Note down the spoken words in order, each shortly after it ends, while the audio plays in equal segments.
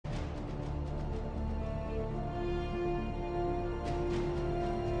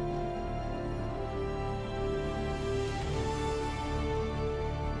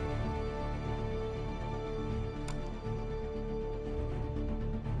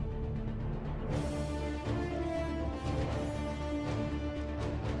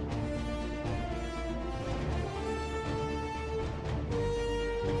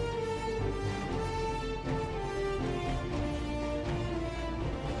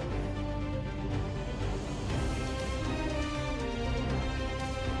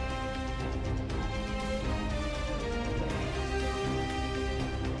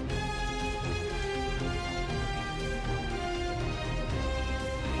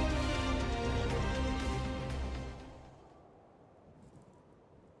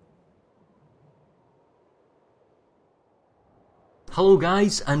Hello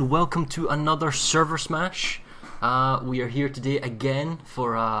guys, and welcome to another ServerSmash. We are here today again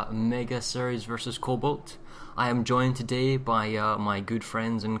for Mega Ceres versus Cobalt. I am joined today by my good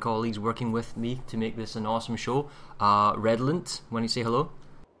friends and colleagues working with me to make this an awesome show. Redlint, why don't you say hello?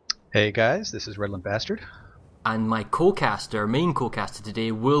 Hey guys, this is Redland Bastard. And my main co-caster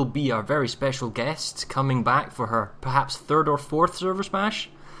today will be our very special guest coming back for her perhaps third or fourth ServerSmash.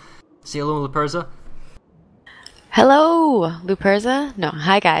 Say hello, Luperza. Hello, Luperza. No,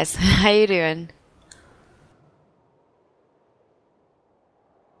 hi guys. How you doing?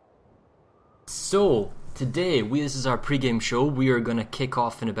 So, today, this is our pre-game show. We are going to kick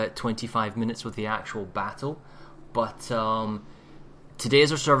off in about 25 minutes with the actual battle. But today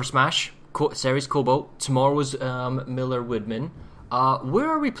is our ServerSmash, Ceres Cobalt. Tomorrow's Miller Woodman. Where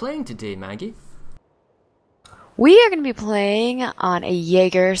are we playing today, Maggie? We are going to be playing on a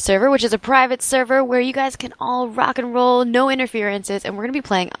Jaeger server, which is a private server where you guys can all rock and roll, no interferences, and we're going to be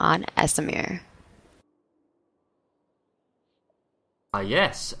playing on Esamir.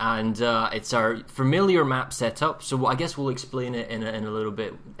 Yes, and it's our familiar map setup, so I guess we'll explain it in a little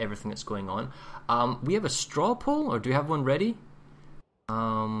bit, everything that's going on. We have a straw poll, or do we have one ready?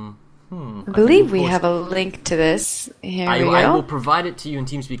 I believe we have a link to this. Here we go. I will provide it to you in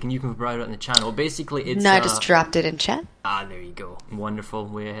TeamSpeak, and you can provide it in the channel. Basically, it's... No, I just dropped it in chat. There you go. Wonderful.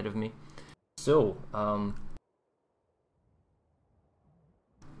 Way ahead of me. So,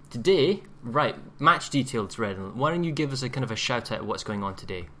 today, right, match details, Redland. Why don't you give us a kind of a shout out of what's going on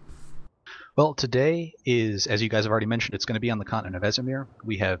today? Well, today is, as you guys have already mentioned, it's going to be on the continent of Esamir.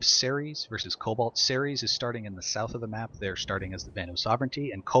 We have Ceres versus Cobalt. Ceres is starting in the south of the map. They're starting as the Band of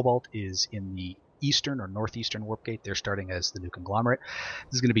Sovereignty, and Cobalt is in the eastern or northeastern warp gate. They're starting as the New Conglomerate.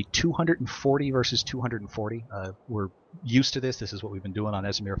 This is going to be 240 versus 240. We're used to this. This is what we've been doing on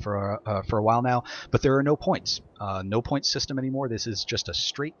Esamir for a while now. But there are no points. No point system anymore. This is just a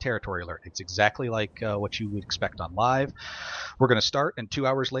straight territory alert. It's exactly like what you would expect on live. We're going to start, and 2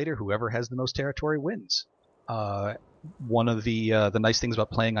 hours later, whoever has the most territory wins. One of the nice things about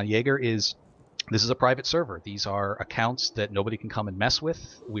playing on Jaeger is this is a private server. These are accounts that nobody can come and mess with.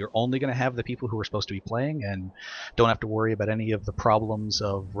 We're only going to have the people who are supposed to be playing and don't have to worry about any of the problems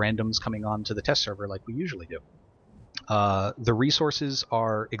of randoms coming on to the test server like we usually do. The resources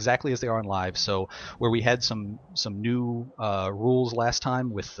are exactly as they are on live, so where we had some new rules last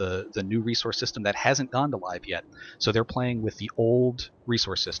time with the new resource system that hasn't gone to live yet. So they're playing with the old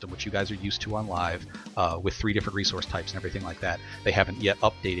resource system, which you guys are used to on live, with 3 different resource types and everything like that. They haven't yet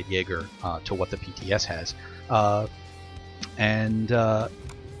updated Jaeger to what the PTS has.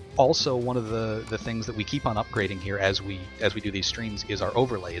 Also, one of the things that we keep on upgrading here as we do these streams is our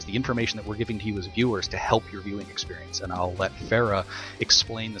overlay, is the information that we're giving to you as viewers to help your viewing experience. And I'll let Farah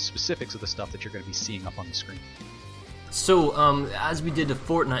explain the specifics of the stuff that you're going to be seeing up on the screen. So, as we did a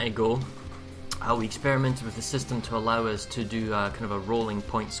fortnight ago, we experimented with the system to allow us to do kind of a rolling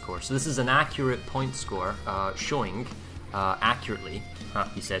point score. So this is an accurate point score showing accurately,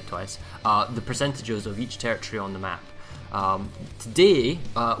 he said twice, the percentages of each territory on the map. Today,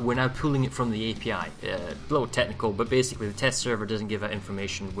 we're now pulling it from the API. A little technical, but basically the test server doesn't give out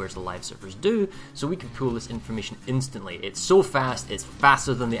information, whereas the live servers do, so we can pull this information instantly. It's so fast, it's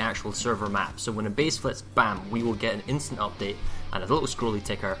faster than the actual server map. So when a base flits, bam, we will get an instant update and a little scrolly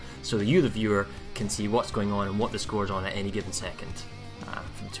ticker, so that you, the viewer, can see what's going on and what the score's on at any given second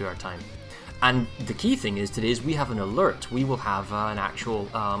for the 2 hour time. And the key thing is today is we have an alert. We will have an actual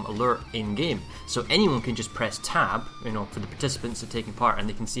alert in game, so anyone can just press tab, for the participants that are taking part, and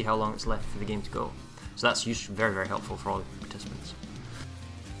they can see how long it's left for the game to go. So that's very, very helpful for all the participants.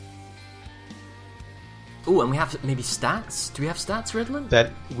 Oh, and we have maybe stats. Do we have stats, Redland?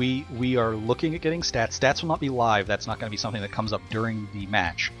 That we are looking at getting stats. Stats will not be live. That's not going to be something that comes up during the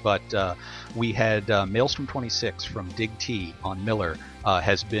match. But we had Maelstrom 26 from Dig T on Miller.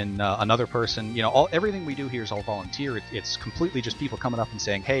 Has been another person. Everything we do here is all volunteer. It's completely just people coming up and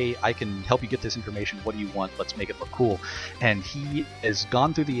saying, "Hey, I can help you get this information. What do you want? Let's make it look cool." And he has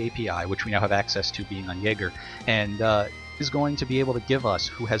gone through the API, which we now have access to, being on Jaeger, and is going to be able to give us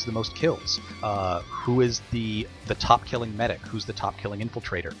who has the most kills, who is the top killing medic, who's the top killing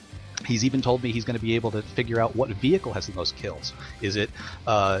infiltrator. He's even told me he's going to be able to figure out what vehicle has the most kills. Is it,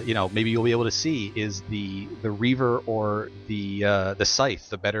 maybe you'll be able to see, is the Reaver or the Scythe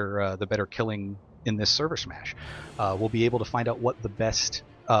the better killing in this ServerSmash? We'll be able to find out what the best,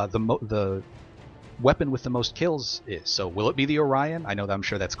 the weapon with the most kills is. So will it be the Orion? I know that I'm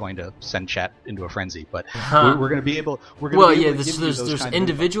sure that's going to send chat into a frenzy, but we're going to be able. There's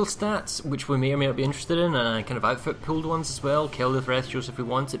individual stats which we may or may not be interested in, and kind of outfit pooled ones as well. Kill with ratios if we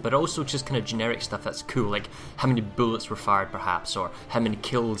want it, but also just kind of generic stuff that's cool, like how many bullets were fired, perhaps, or how many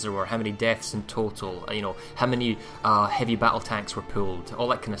kills there were, how many deaths in total. How many heavy battle tanks were pulled, all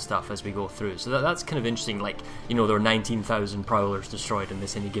that kind of stuff as we go through. So that's kind of interesting. Like there were 19,000 prowlers destroyed in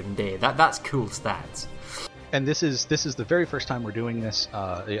this any given day. That's cool stats. And this is the very first time we're doing this.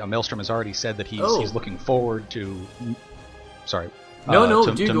 Maelstrom has already said that he's looking forward to. Sorry.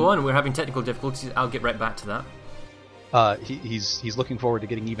 Go on. We're having technical difficulties. I'll get right back to that. He's looking forward to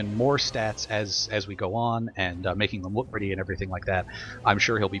getting even more stats as we go on and making them look pretty and everything like that. I'm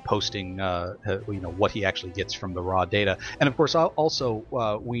sure he'll be posting what he actually gets from the raw data. And of course,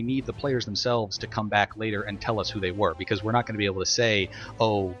 also we need the players themselves to come back later and tell us who they were, because we're not going to be able to say,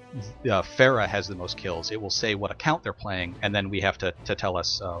 Farah has the most kills. It will say what account they're playing, and then we have to tell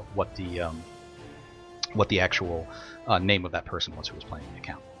us what the actual name of that person was who was playing the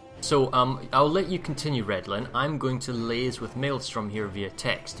account. So I'll let you continue, Redlin. I'm going to liaise with Maelstrom here via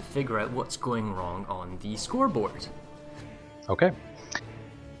text to figure out what's going wrong on the scoreboard. Okay.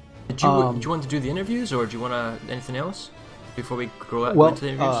 Do you want to do the interviews, or do you want anything else before we go into the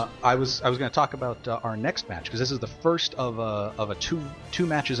interviews? I was going to talk about our next match, because this is the first of a two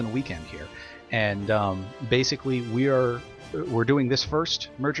matches in a weekend here, and basically we're doing this first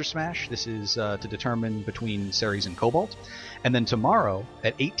MergerSmash. This is to determine between Ceres and Cobalt. And then tomorrow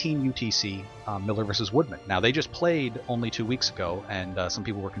at 18 UTC, Miller versus Woodman. Now, they just played only 2 weeks ago, and some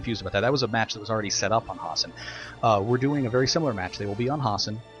people were confused about that. That was a match that was already set up on Hassan. We're doing a very similar match. They will be on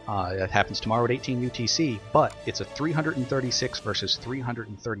Hassan. It happens tomorrow at 18 UTC, but it's a 336 versus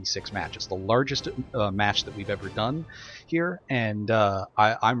 336 match. It's the largest match that we've ever done here, and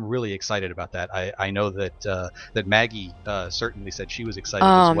I'm really excited about that. I know that Maggie certainly said she was excited as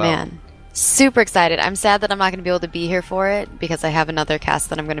well. Oh, man. Super excited. I'm sad that I'm not going to be able to be here for it, because I have another cast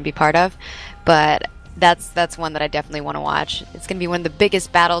that I'm going to be part of, but that's one that I definitely want to watch. It's going to be one of the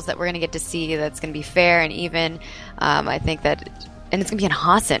biggest battles that we're going to get to see. That's going to be fair and even. I think that, and it's going to be in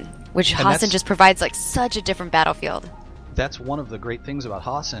Hassan, which Hassan just provides such a different battlefield. That's one of the great things about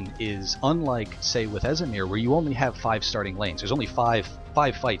Hassan is, unlike, say, with Esamir, where you only have 5 starting lanes. There's only five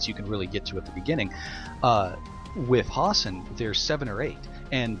fights you can really get to at the beginning. With Hassan, there's 7 or 8.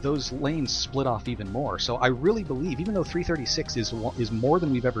 And those lanes split off even more. So I really believe, even though 336 is more than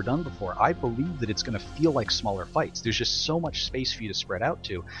we've ever done before, I believe that it's going to feel like smaller fights. There's just so much space for you to spread out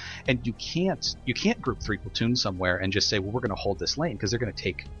to, and you can't group 3 platoons somewhere and just say, well, we're going to hold this lane, because they're going to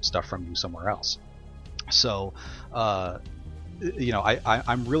take stuff from you somewhere else. So, I'm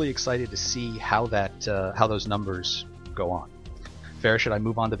really excited to see how those numbers go on. Farah, should I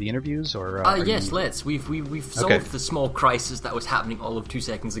move on to the interviews, or? Yes, let's. We've solved the small crisis that was happening all of 2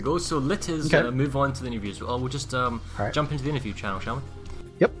 seconds ago. So let us move on to the interviews. We'll just jump into the interview channel, shall we?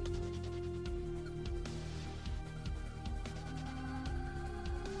 Yep.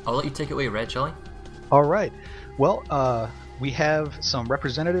 I'll let you take it away, Red, shall I? All right. Well, we have some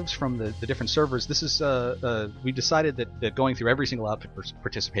representatives from the different servers. This is we decided that going through every single outfit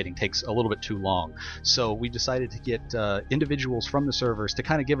participating takes a little bit too long, so we decided to get individuals from the servers to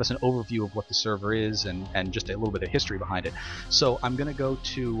kind of give us an overview of what the server is and just a little bit of history behind it. So I'm going to go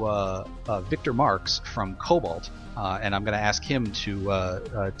to Victor Marks from Cobalt, and I'm going to ask him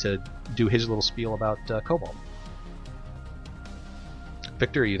to do his little spiel about Cobalt.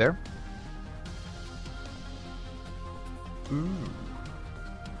 Victor, are you there?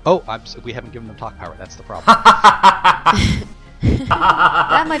 Oh, we haven't given them talk power. That's the problem.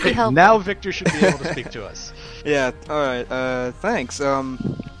 That might be helpful. Now Victor should be able to speak to us. Yeah. All right. Thanks. The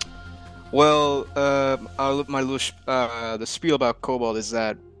spiel about Cobalt is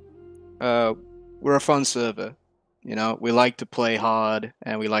that we're a fun server. We like to play hard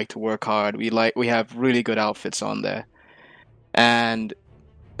and we like to work hard. We have really good outfits on there, and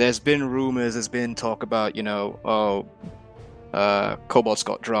there's been rumors, there's been talk about Cobalt's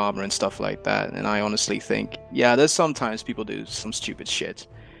got drama and stuff like that, and I honestly think, there's sometimes people do some stupid shit,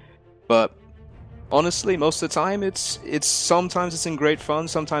 but honestly, most of the time, it's sometimes it's in great fun,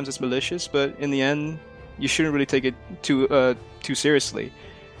 sometimes it's malicious, but in the end, you shouldn't really take it too seriously.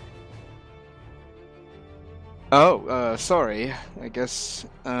 Sorry, I guess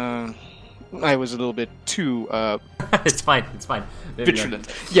I was a little bit too It's fine.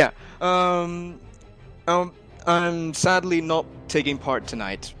 vigilant. Yeah. I'm sadly not taking part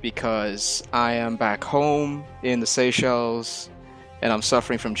tonight because I am back home in the Seychelles and I'm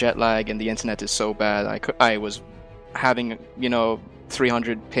suffering from jet lag and the internet is so bad. I was having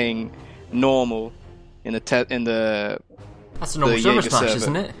 300 ping normal in the That's a normal Jaeger ServerSmash, server.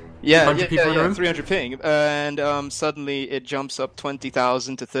 isn't it? Yeah, 100 people in a room? 300 ping, and suddenly it jumps up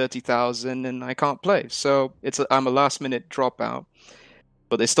 20,000 to 30,000, and I can't play. So I'm a last-minute dropout,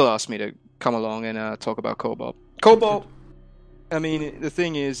 but they still asked me to come along and talk about Cobalt. Cobalt. I mean, the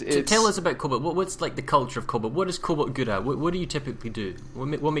thing is, it's... Tell us about Cobalt. What's like the culture of Cobalt? What is Cobalt good at? What do you typically do?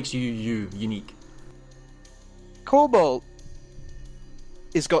 What makes you unique? Cobalt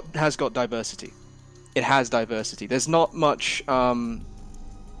has got diversity. It has diversity. There's not much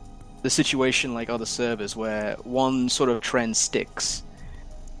the situation like other servers where one sort of trend sticks,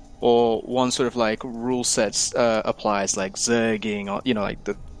 or one sort of like rule sets applies, like zerging, or like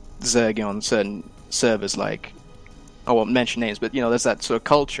the zerging on certain servers. Like, I won't mention names, but there's that sort of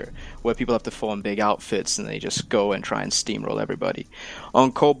culture where people have to form big outfits and they just go and try and steamroll everybody.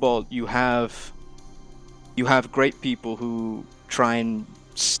 On Cobalt, you have great people who try and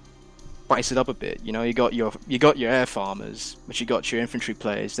spice it up a bit. You got your air farmers, but you got your infantry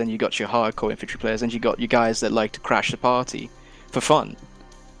players, then you got your hardcore infantry players, and you got your guys that like to crash the party for fun.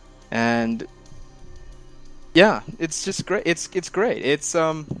 And yeah, it's just great. It's great.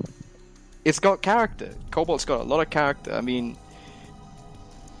 It's got character. Cobalt's got a lot of character. I mean,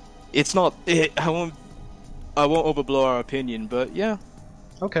 it's not. I won't overblow our opinion, but yeah.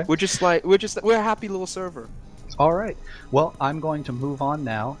 Okay. We're a happy little server. All right. Well, I'm going to move on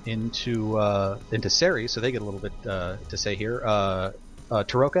now into Ceres, so they get a little bit to say here.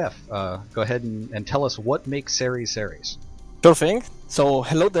 Tarok F, go ahead and tell us what makes Ceres Ceres. Sure thing. So,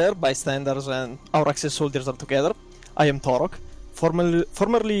 hello there, bystanders and our Axis soldiers are together. I am Tarok,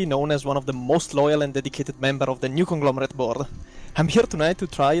 formerly known as one of the most loyal and dedicated member of the new conglomerate board. I'm here tonight to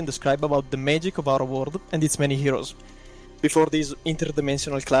try and describe about the magic of our world and its many heroes, before this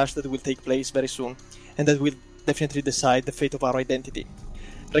interdimensional clash that will take place very soon, and that will definitely decide the fate of our identity.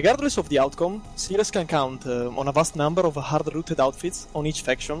 Regardless of the outcome, Ceres can count on a vast number of hard-rooted outfits on each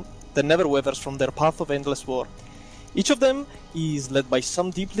faction that never wavers from their path of endless war. Each of them is led by some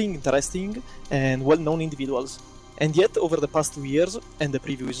deeply interesting and well-known individuals, and yet over the past 2 years and the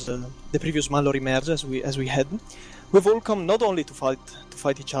previous Mallory merge as we had, we've all come not only to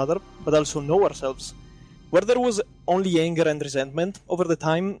fight each other, but also know ourselves. Where there was only anger and resentment, over the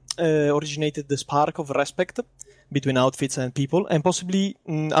time originated the spark of respect between outfits and people, and possibly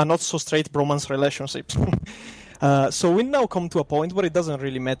a not so straight bromance relationship. So we now come to a point where it doesn't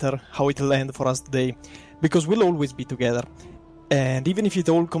really matter how it'll end for us today, because we'll always be together. And even if it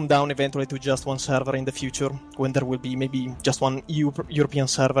all come down eventually to just one server in the future, when there will be maybe just one European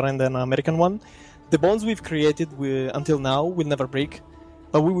server and an American one, the bonds we've created until now will never break.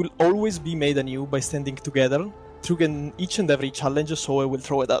 But we will always be made anew by standing together through each and every challenge Soe will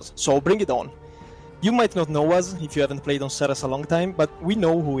throw at us. So bring it on. You might not know us if you haven't played on Ceres a long time, but we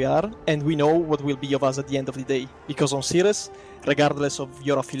know who we are, and we know what will be of us at the end of the day. Because on Ceres, regardless of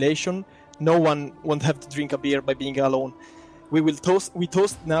your affiliation, no one won't have to drink a beer by being alone. We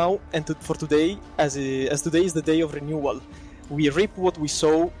toast now and for today, as today is the day of renewal. We reap what we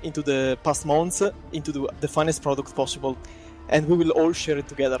sow into the past months, into the finest product possible. And we will all share it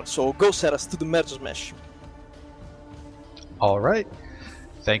together. So go Ceres to the MergerSmash. All right.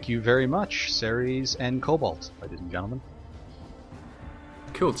 Thank you very much, Ceres and Cobalt, ladies and gentlemen.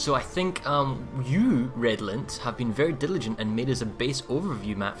 Cool. So I think you, Redlint, have been very diligent and made us a base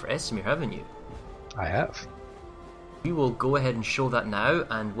overview map for Esamir, haven't you? I have. We will go ahead and show that now,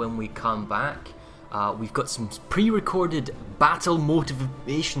 and when we come back, we've got some pre-recorded battle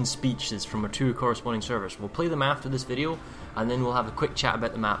motivation speeches from our two corresponding servers. We'll play them after this video, and then we'll have a quick chat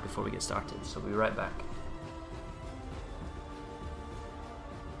about the map before we get started. So we'll be right back.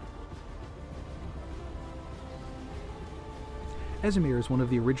 Esamir is one of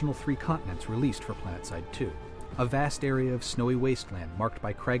the original 3 continents released for Planetside 2, a vast area of snowy wasteland marked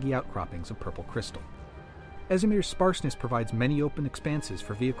by craggy outcroppings of purple crystal. Esamir's sparseness provides many open expanses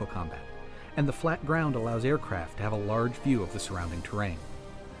for vehicle combat, and the flat ground allows aircraft to have a large view of the surrounding terrain.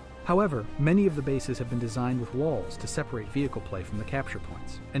 However, many of the bases have been designed with walls to separate vehicle play from the capture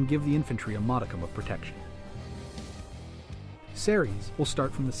points, and give the infantry a modicum of protection. Ceres will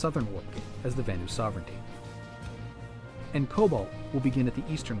start from the southern warp gate as the Vanu Sovereignty, and Cobalt will begin at the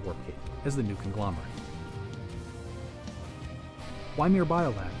eastern warp gate as the new conglomerate. Ymir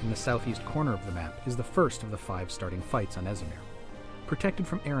Biolab in the southeast corner of the map is the first of the 5 starting fights on Esamir. Protected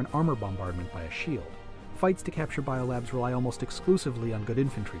from air and armor bombardment by a shield, fights to capture biolabs rely almost exclusively on good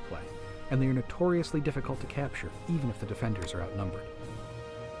infantry play, and they are notoriously difficult to capture even if the defenders are outnumbered.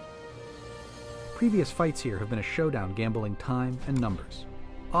 Previous fights here have been a showdown gambling time and numbers.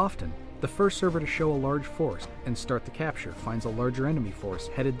 Often, The first server to show a large force and start the capture finds a larger enemy force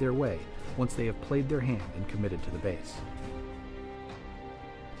headed their way once they have played their hand and committed to the base.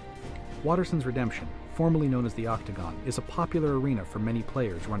 Waterson's Redemption, formerly known as the Octagon, is a popular arena for many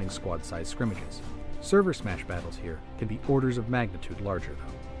players running squad-sized scrimmages. ServerSmash battles here can be orders of magnitude larger,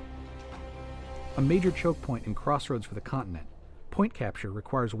 though. A major choke point and crossroads for the continent, point capture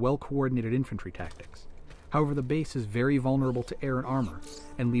requires well-coordinated infantry tactics. However, the base is very vulnerable to air and armor,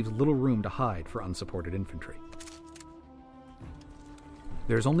 and leaves little room to hide for unsupported infantry.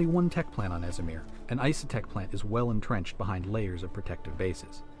 There is only one tech plant on Esamir, and xUTx plant is well entrenched behind layers of protective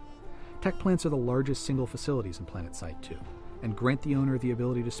bases. Tech plants are the largest single facilities in Planetside 2, and grant the owner the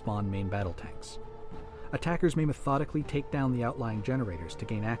ability to spawn main battle tanks. Attackers may methodically take down the outlying generators to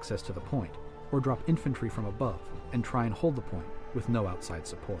gain access to the point, or drop infantry from above and try and hold the point with no outside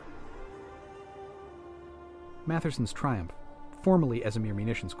support. Matherson's Triumph, formerly Esamir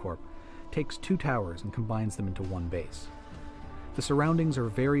Munitions Corp., takes 2 towers and combines them into one base. The surroundings are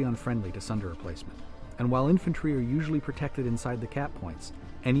very unfriendly to sunder replacement, and while infantry are usually protected inside the cap points,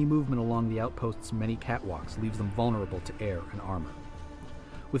 any movement along the outpost's many catwalks leaves them vulnerable to air and armor.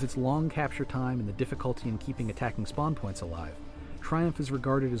 With its long capture time and the difficulty in keeping attacking spawn points alive, Triumph is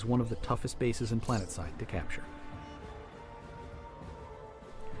regarded as one of the toughest bases in Planetside to capture.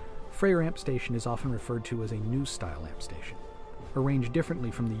 Freyr Amp Station is often referred to as a new-style amp station. Arranged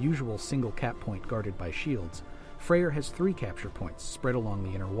differently from the usual single cap point guarded by shields, Freyr has 3 capture points spread along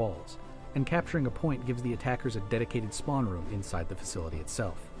the inner walls, and capturing a point gives the attackers a dedicated spawn room inside the facility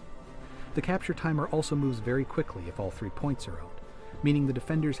itself. The capture timer also moves very quickly if all 3 points are owned, meaning the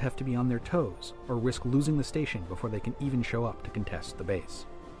defenders have to be on their toes or risk losing the station before they can even show up to contest the base.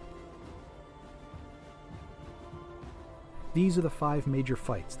 These are the 5 major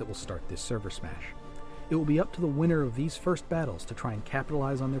fights that will start this ServerSmash. It will be up to the winner of these first battles to try and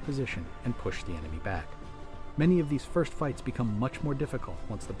capitalize on their position and push the enemy back. Many of these first fights become much more difficult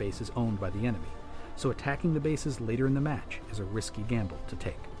once the base is owned by the enemy, so attacking the bases later in the match is a risky gamble to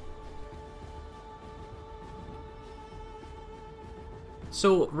take.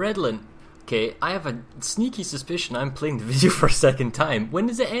 So, Redlin, okay, I have a sneaky suspicion I'm playing the video for a second time. When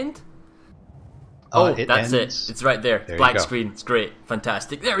does it end? Oh, that's it. It's right there. Black screen. It's great.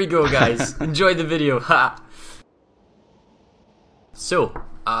 Fantastic. There we go, guys. Enjoy the video. Ha! So,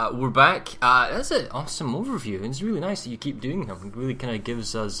 we're back. That's an awesome overview. It's really nice that you keep doing them. It really kind of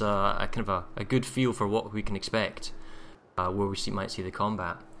gives us a good feel for what we can expect, where we might see the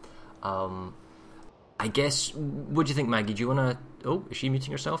combat. I guess, what do you think, Maggie? Do you want to... Oh, is she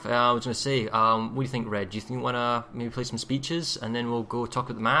muting herself? I was going to say, what do you think, Red? Do you think you want to maybe play some speeches and then we'll go talk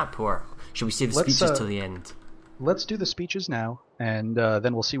about the map, or should we save the speeches till the end? Let's do the speeches now, and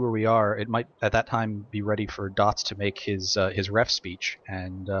then we'll see where we are. It might, at that time, be ready for Dots to make his ref speech.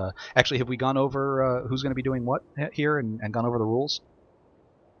 And actually, have we gone over who's going to be doing what here and gone over the rules?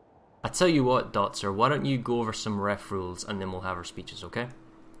 I tell you what, Dotser, why don't you go over some ref rules and then we'll have our speeches, okay?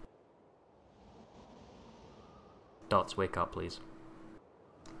 Dots, wake up, please.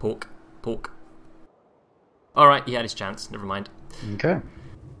 Poke. Alright, he had his chance, never mind. Okay.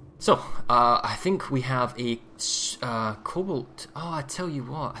 So, I think we have a Cobalt. Oh, I tell you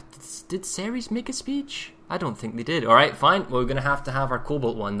what, did Ceres make a speech? I don't think they did. Alright, fine, well, we're going to have our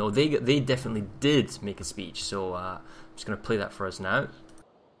Cobalt one, though. They definitely did make a speech, so I'm just going to play that for us now.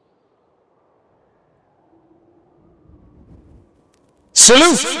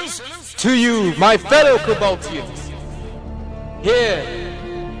 Salute to you, my fellow Cobaltians. Here,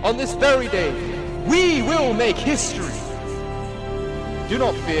 on this very day, we will make history. Do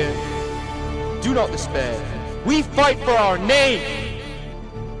not fear, do not despair. We fight for our name,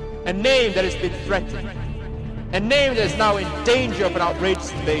 a name that has been threatened, a name that is now in danger of an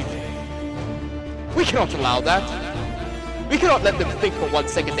outrageous invasion. We cannot allow that. We cannot let them think for 1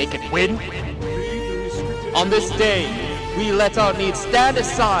 second they can win. On this day, we let our needs stand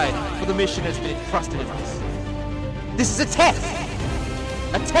aside, for the mission has been entrusted in us. This is a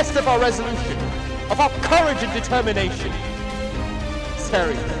test of our resolution, of our courage and determination.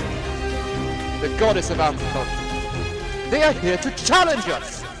 Ceres, the goddess of agriculture, they are here to challenge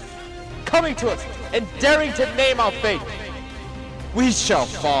us, coming to us and daring to name our fate. We shall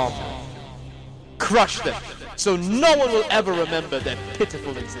farm, crush them, so no one will ever remember their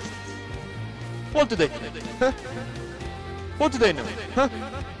pitiful existence. What do they know? Huh? What do they know? Huh?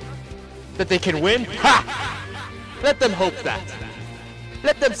 That they can win? Ha! Let them hope that.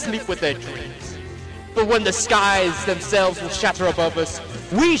 Let them sleep with their dreams. But when the skies themselves will shatter above us,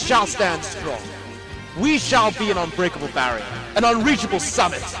 we shall stand strong. We shall be an unbreakable barrier, an unreachable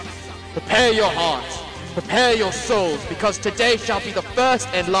summit. Prepare your heart, prepare your souls, because today shall be the first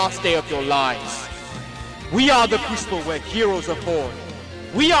and last day of your lives. We are the crucible where heroes are born.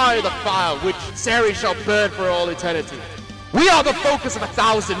 We are the fire which Ceres shall burn for all eternity. We are the focus of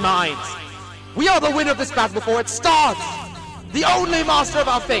 1,000 minds. We are the winner of this battle before it starts. The only master of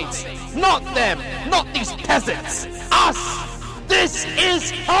our fates. Not them, not these peasants. Us! This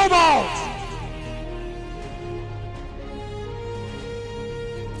is Cobalt!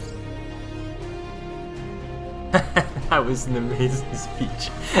 That was an amazing speech.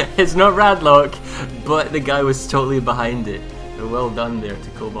 It's not Radlock, but the guy was totally behind it. Well done there to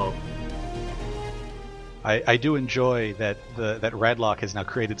Cobalt. I do enjoy that that Radlock has now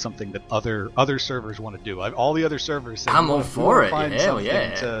created something that other servers want to do. All the other servers say, I'm all for it. Find Hell something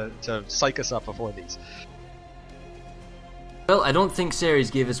yeah. to psych us up before these. Well, I don't think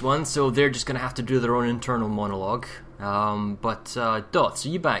Ceres gave us one, so they're just going to have to do their own internal monologue. Dots, are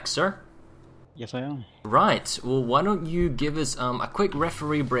you back, sir? Yes, I am. Right, well, why don't you give us a quick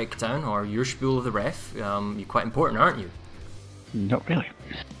referee breakdown, or your spiel of the ref. You're quite important, aren't you? Not really.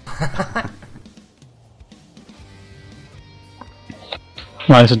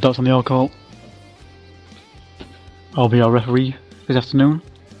 Right, this is Dots on the all call. I'll be our referee this afternoon.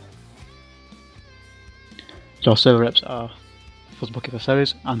 Your server reps are fuzz bucket for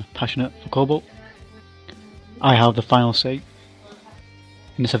Ceres and passionate for Cobalt. I have the final say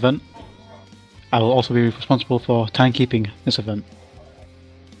in this event. I will also be responsible for timekeeping this event.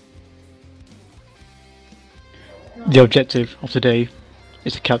 The objective of today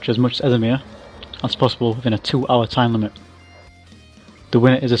is to capture as much Esamir as possible within a 2-hour time limit. The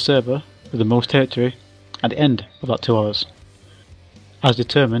winner is a server with the most territory at the end of that 2 hours, as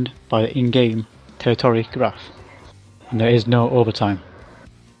determined by the in-game territory graph, and there is no overtime.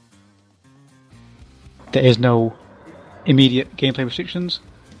 There is no immediate gameplay restrictions.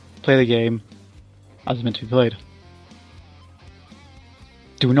 Play the game as it's meant to be played.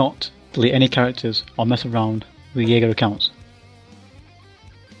 Do not delete any characters or mess around with Jaeger accounts.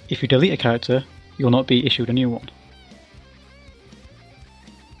 If you delete a character, you will not be issued a new one.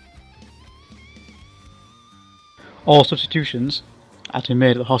 All substitutions are to be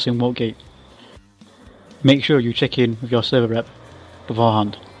made at the Hossing Walk Gate. Make sure you check in with your server rep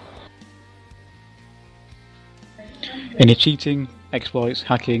beforehand. Any cheating, exploits,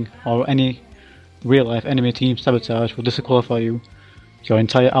 hacking, or any real-life enemy team sabotage will disqualify you, your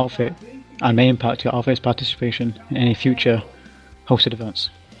entire outfit, and may impact your outfit's participation in any future hosted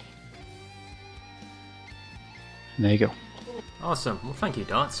events. And there you go. Awesome. Well, thank you,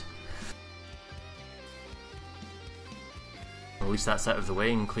 Dots. At least that's out of the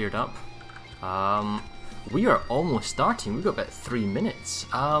way and cleared up. We are almost starting. We've got about 3 minutes.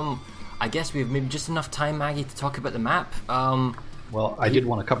 I guess we have maybe just enough time, Maggie, to talk about the map. Well, I did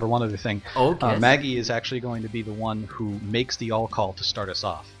want to cover one other thing. Okay. Maggie is actually going to be the one who makes the all call to start us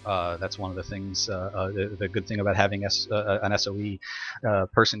off. That's one of the things. The good thing about having an SOE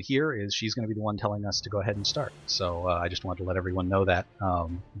person here is she's going to be the one telling us to go ahead and start. So I just wanted to let everyone know that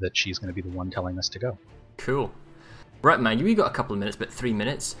that she's going to be the one telling us to go. Cool. Right, Maggie, we got a couple of minutes, but 3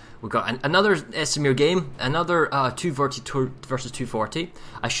 minutes. We've got another Esamir game, another 240 versus 240.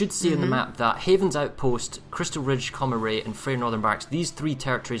 I should say on the map that Haven's Outpost, Crystal Ridge, Ray, and Freyr Northern Barracks, these 3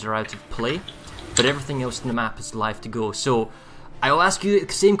 territories are out of play, but everything else in the map is live to go. So I'll ask you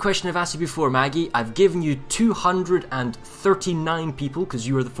the same question I've asked you before, Maggie. I've given you 239 people, because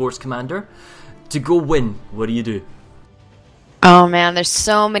you are the Force Commander, to go win. What do you do? Oh man, there's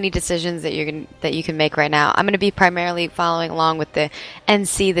so many decisions that you can make right now. I'm going to be primarily following along with the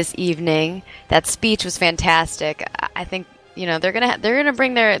NC this evening. That speech was fantastic. I think they're gonna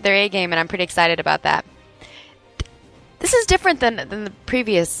bring their A game, and I'm pretty excited about that. This is different than the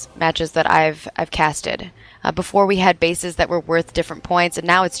previous matches that I've casted. Before we had bases that were worth different points, and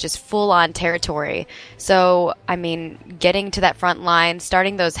now it's just full on territory. So I mean, getting to that front line,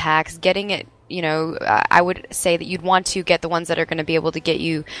 starting those hacks, getting it. I would say that you'd want to get the ones that are going to be able to get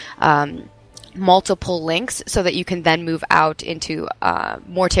you multiple links so that you can then move out into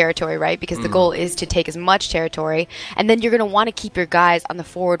more territory, right? Because the goal is to take as much territory, and then you're going to want to keep your guys on the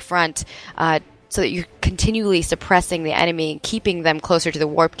forward front so that you're continually suppressing the enemy and keeping them closer to the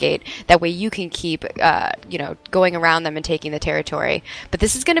warp gate. That way you can keep, going around them and taking the territory. But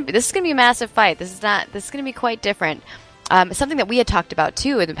this is going to be a massive fight. This is going to be quite different. Something that we had talked about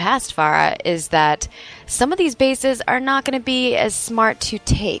too in the past, Farah, is that some of these bases are not going to be as smart to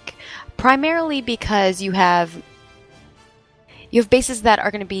take, primarily because you have bases that are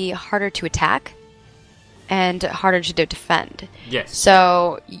going to be harder to attack and harder to defend. Yes.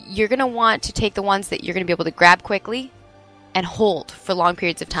 So you're going to want to take the ones that you're going to be able to grab quickly and hold for long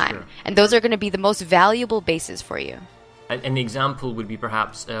periods of time. Sure. And those are going to be the most valuable bases for you. An example would be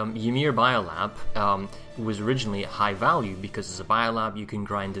perhaps Ymir Biolab was originally high value because as a biolab you can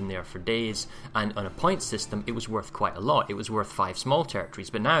grind in there for days, and on a point system it was worth quite a lot. It was worth 5 small territories,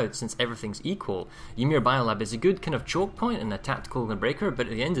 but now since everything's equal, Ymir Biolab is a good kind of choke point and a tactical and a breaker, but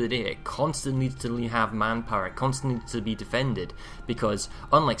at the end of the day it constantly needs to have manpower, it constantly needs to be defended, because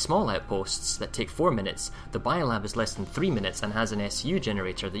unlike small outposts that take 4 minutes, the biolab is less than 3 minutes and has an SU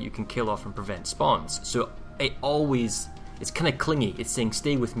generator that you can kill off and prevent spawns. So it always... It's kind of clingy. It's saying,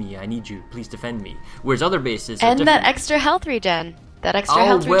 stay with me, I need you, please defend me. Whereas other bases are And different. that extra health regen. That extra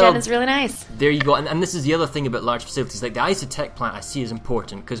health regen is really nice. There you go. And this is the other thing about large facilities. Like the XUTx plant I see is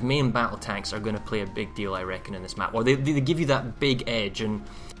important because main battle tanks are going to play a big deal, I reckon, in this map. Or they give you that big edge. And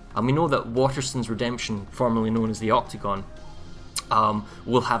we know that Waterston's Redemption, formerly known as the Octagon,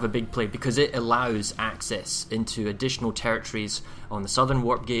 will have a big play because it allows access into additional territories on the southern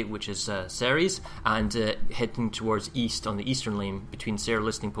warp gate, which is Ceres, and heading towards east on the eastern lane between Sarah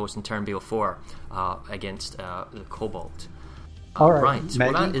Listening Post and Turnbale 4 against the Cobalt. All right,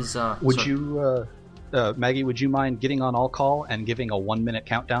 Maggie, well, that is, Maggie, would you mind getting on all call and giving a 1 minute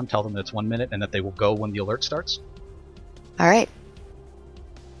countdown? Tell them that it's 1 minute and that they will go when the alert starts. All right.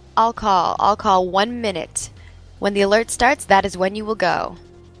 I'll call 1 minute. When the alert starts, that is when you will go.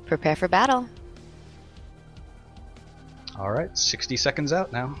 Prepare for battle. Alright, 60 seconds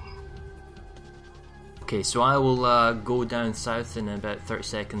out now. Okay, so I will go down south in about 30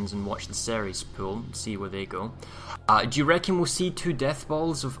 seconds and watch the Ceres pool, see where they go. Do you reckon we'll see 2 death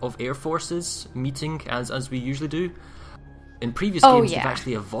balls of air forces meeting as we usually do? In previous games, they've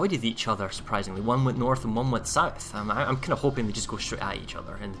actually avoided each other, surprisingly. One went north and one went south. I'm kind of hoping they just go straight at each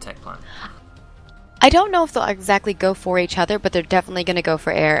other in the tech plant. I don't know if they'll exactly go for each other, but they're definitely going to go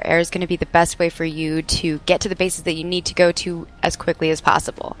for air. Air is going to be the best way for you to get to the bases that you need to go to as quickly as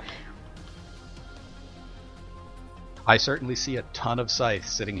possible. I certainly see a ton of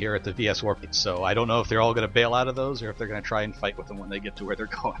scythes sitting here at the VS Warp, so I don't know if they're all going to bail out of those or if they're going to try and fight with them when they get to where they're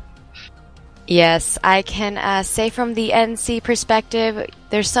going. Yes, I can say from the NC perspective,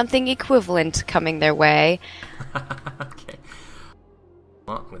 there's something equivalent coming their way. Okay.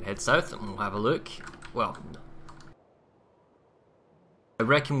 Well, I'm going to head south and we'll have a look. Well, I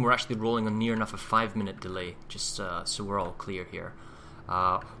reckon we're actually rolling on near enough a 5-minute delay, just so we're all clear here.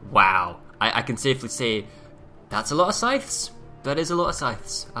 Wow. I can safely say that's a lot of scythes. That is a lot of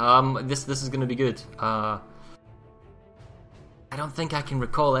scythes. This is going to be good. I don't think I can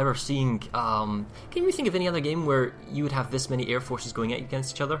recall ever seeing... can you think of any other game where you would have this many air forces going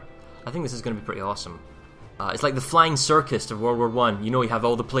against each other? I think this is going to be pretty awesome. It's like the flying circus of World War One. You know, you have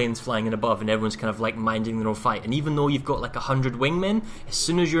all the planes flying in above and everyone's kind of like minding their own fight. And even though you've got like 100 wingmen, as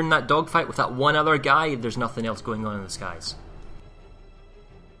soon as you're in that dogfight with that one other guy, there's nothing else going on in the skies.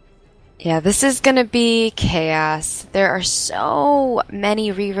 Yeah, this is going to be chaos. There are so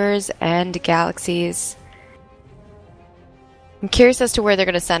many Reavers and Galaxies. I'm curious as to where they're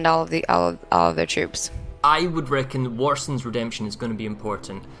going to send all of their troops. I would reckon Warson's Redemption is going to be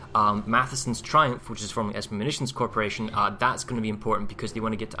important. Matheson's Triumph, which is formerly Espen Munitions Corporation, that's going to be important because they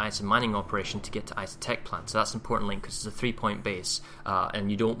want to get to ISA mining operation to get to ISA tech plant. So that's an important link because it's a 3-point base,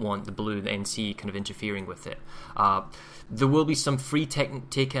 and you don't want the blue, the NC, kind of interfering with it. There will be some free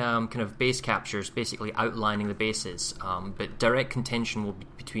kind of base captures, basically outlining the bases, but direct contention will be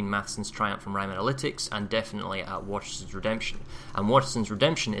between Matheson's Triumph from Ryman Elyx and definitely at Waterston's Redemption. And Waterston's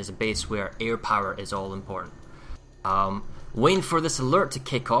Redemption is a base where air power is all important. Waiting for this alert to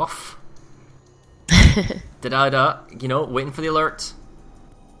kick off. Waiting for the alert.